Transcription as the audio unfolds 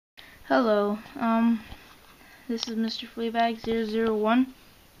Hello, this is Mr. Fleabag001,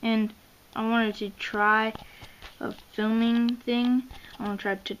 and I wanted to try a filming thing. I want to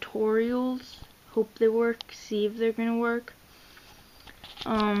try tutorials, hope they work, see if they're gonna work.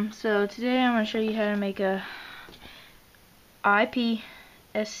 So today I'm gonna show you how to make a Ipsc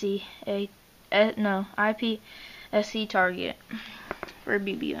target for a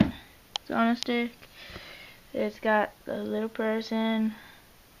BB gun. It's on a stick. It's got the little person.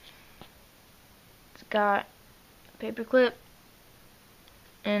 It's got a paper clip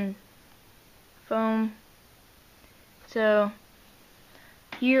and foam. So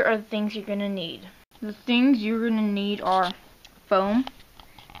here are the things you're gonna need. The things you're gonna need are foam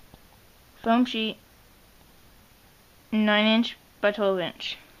sheet, 9" by 12",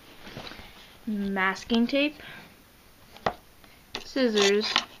 masking tape,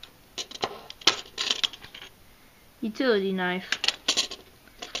 scissors, utility knife,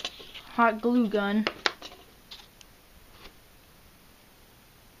 hot glue gun,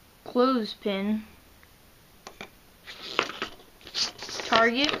 clothespin,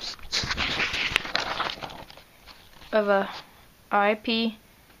 target of a Ipsc.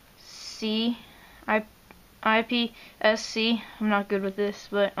 I'm not good with this,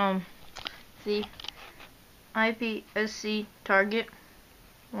 but the Ipsc target,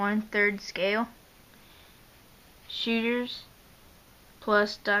 1/3 scale.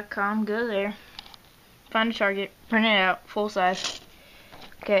 Shootersplus.com. Go there, find a target, print it out, full size.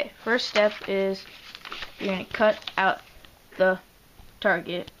 Okay, first step is you're gonna cut out the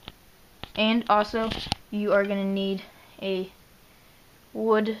target, and also you are gonna need a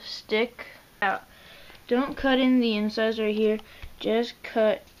wood stick. Out. Don't cut in the insides right here, just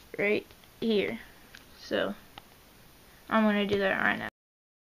cut right here. So I'm gonna do that right now.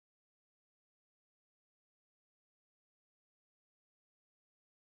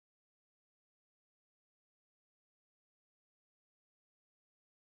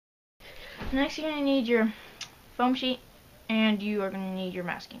 Next you're gonna need your foam sheet, and you are gonna need your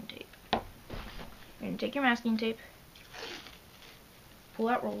masking tape. You're gonna take your masking tape, pull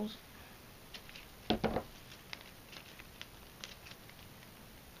out rolls,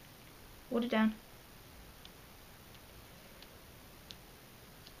 hold it down,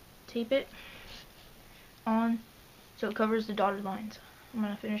 tape it on so it covers the dotted lines. I'm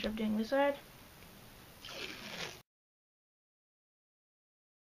gonna finish up doing this side.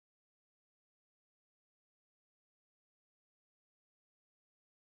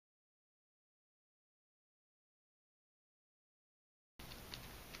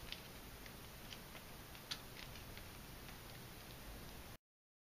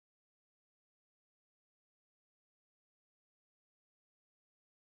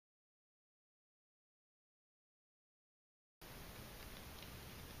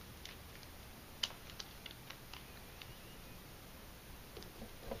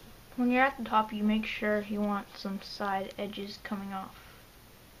 When you're at the top, you make sure you want some side edges coming off.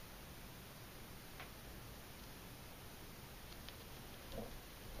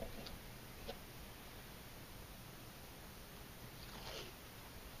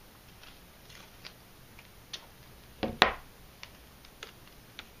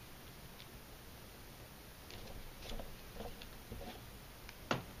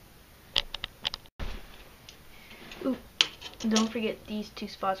 Ooh, don't forget these two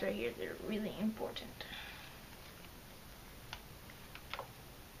spots right here, they're really important.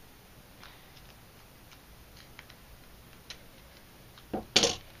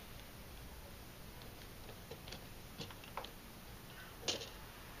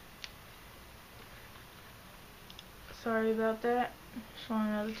 Sorry about that. Just one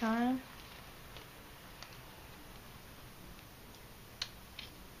another time.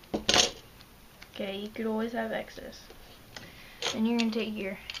 Okay, you could always have excess. Then you're gonna take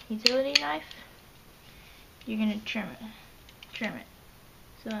your utility knife. You're gonna trim it.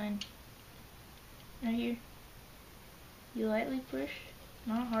 So then, right here, you lightly push,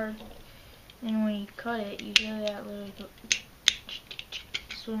 not hard. And when you cut it, you hear that little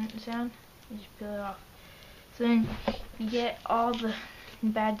sound. You just peel it off. So then you get all the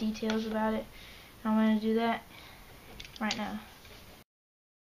bad details about it. I'm gonna do that right now.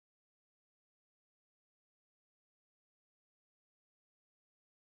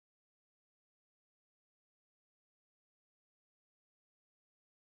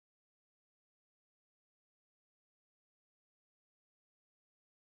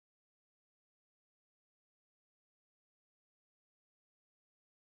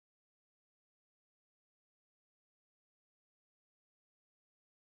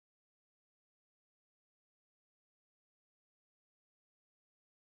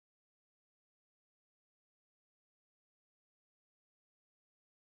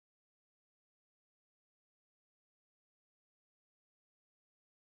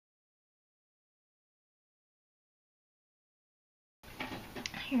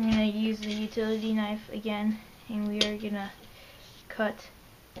 you're going to use the utility knife again, and we are going to cut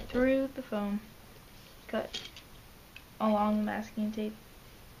through the foam, cut along the masking tape,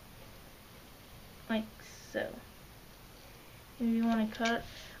 like so. And you want to cut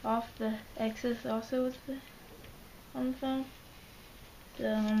off the excess also with on the foam, so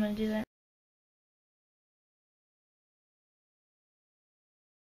I'm going to do that.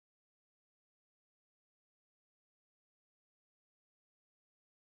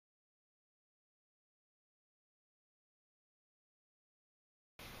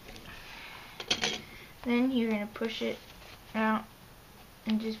 Then you're going to push it out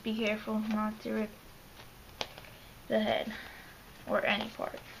and just be careful not to rip the head or any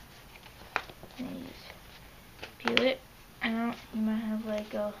part. And you just peel it out. You might have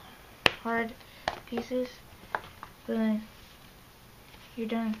like hard pieces, but then you're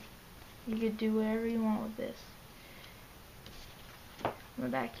done. You could do whatever you want with this. On the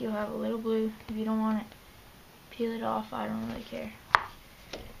back you'll have a little blue. If you don't want it, peel it off. I don't really care.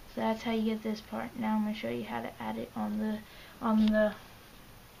 So that's how you get this part. Now I'm going to show you how to add it on the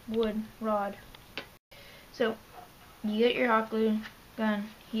wood rod. So you get your hot glue gun,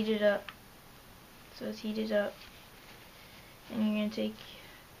 heat it up. So it's heated up, and you're going to take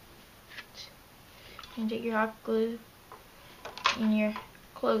your hot glue and your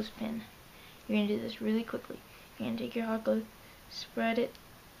clothespin. You're going to do this really quickly. You're going to take your hot glue, spread it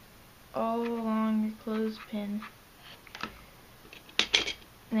all along your clothespin.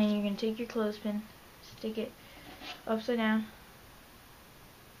 And then you're going to take your clothespin, stick it upside down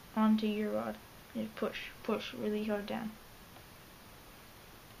onto your rod. And push really hard down.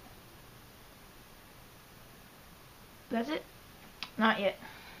 That's it? Not yet,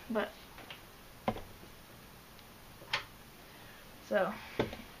 but so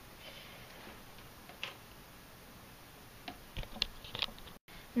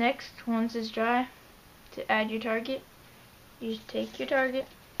next, once it's dry, to add your target, you just take your target,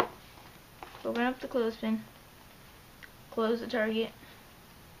 open up the clothespin, close the target,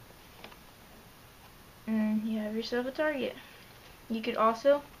 and you have yourself a target. You could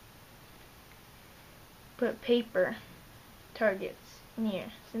also put paper targets in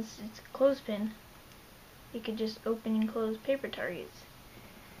here. Since it's a clothespin, you could just open and close paper targets.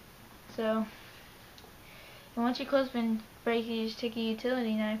 So, and once your clothespin breaks, you just take a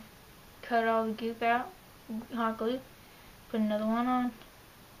utility knife, cut all the goop out, hot glue, put another one on,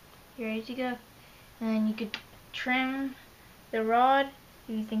 you're ready to go. And then you could trim the rod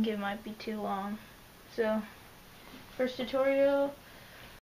if you think it might be too long. So, first tutorial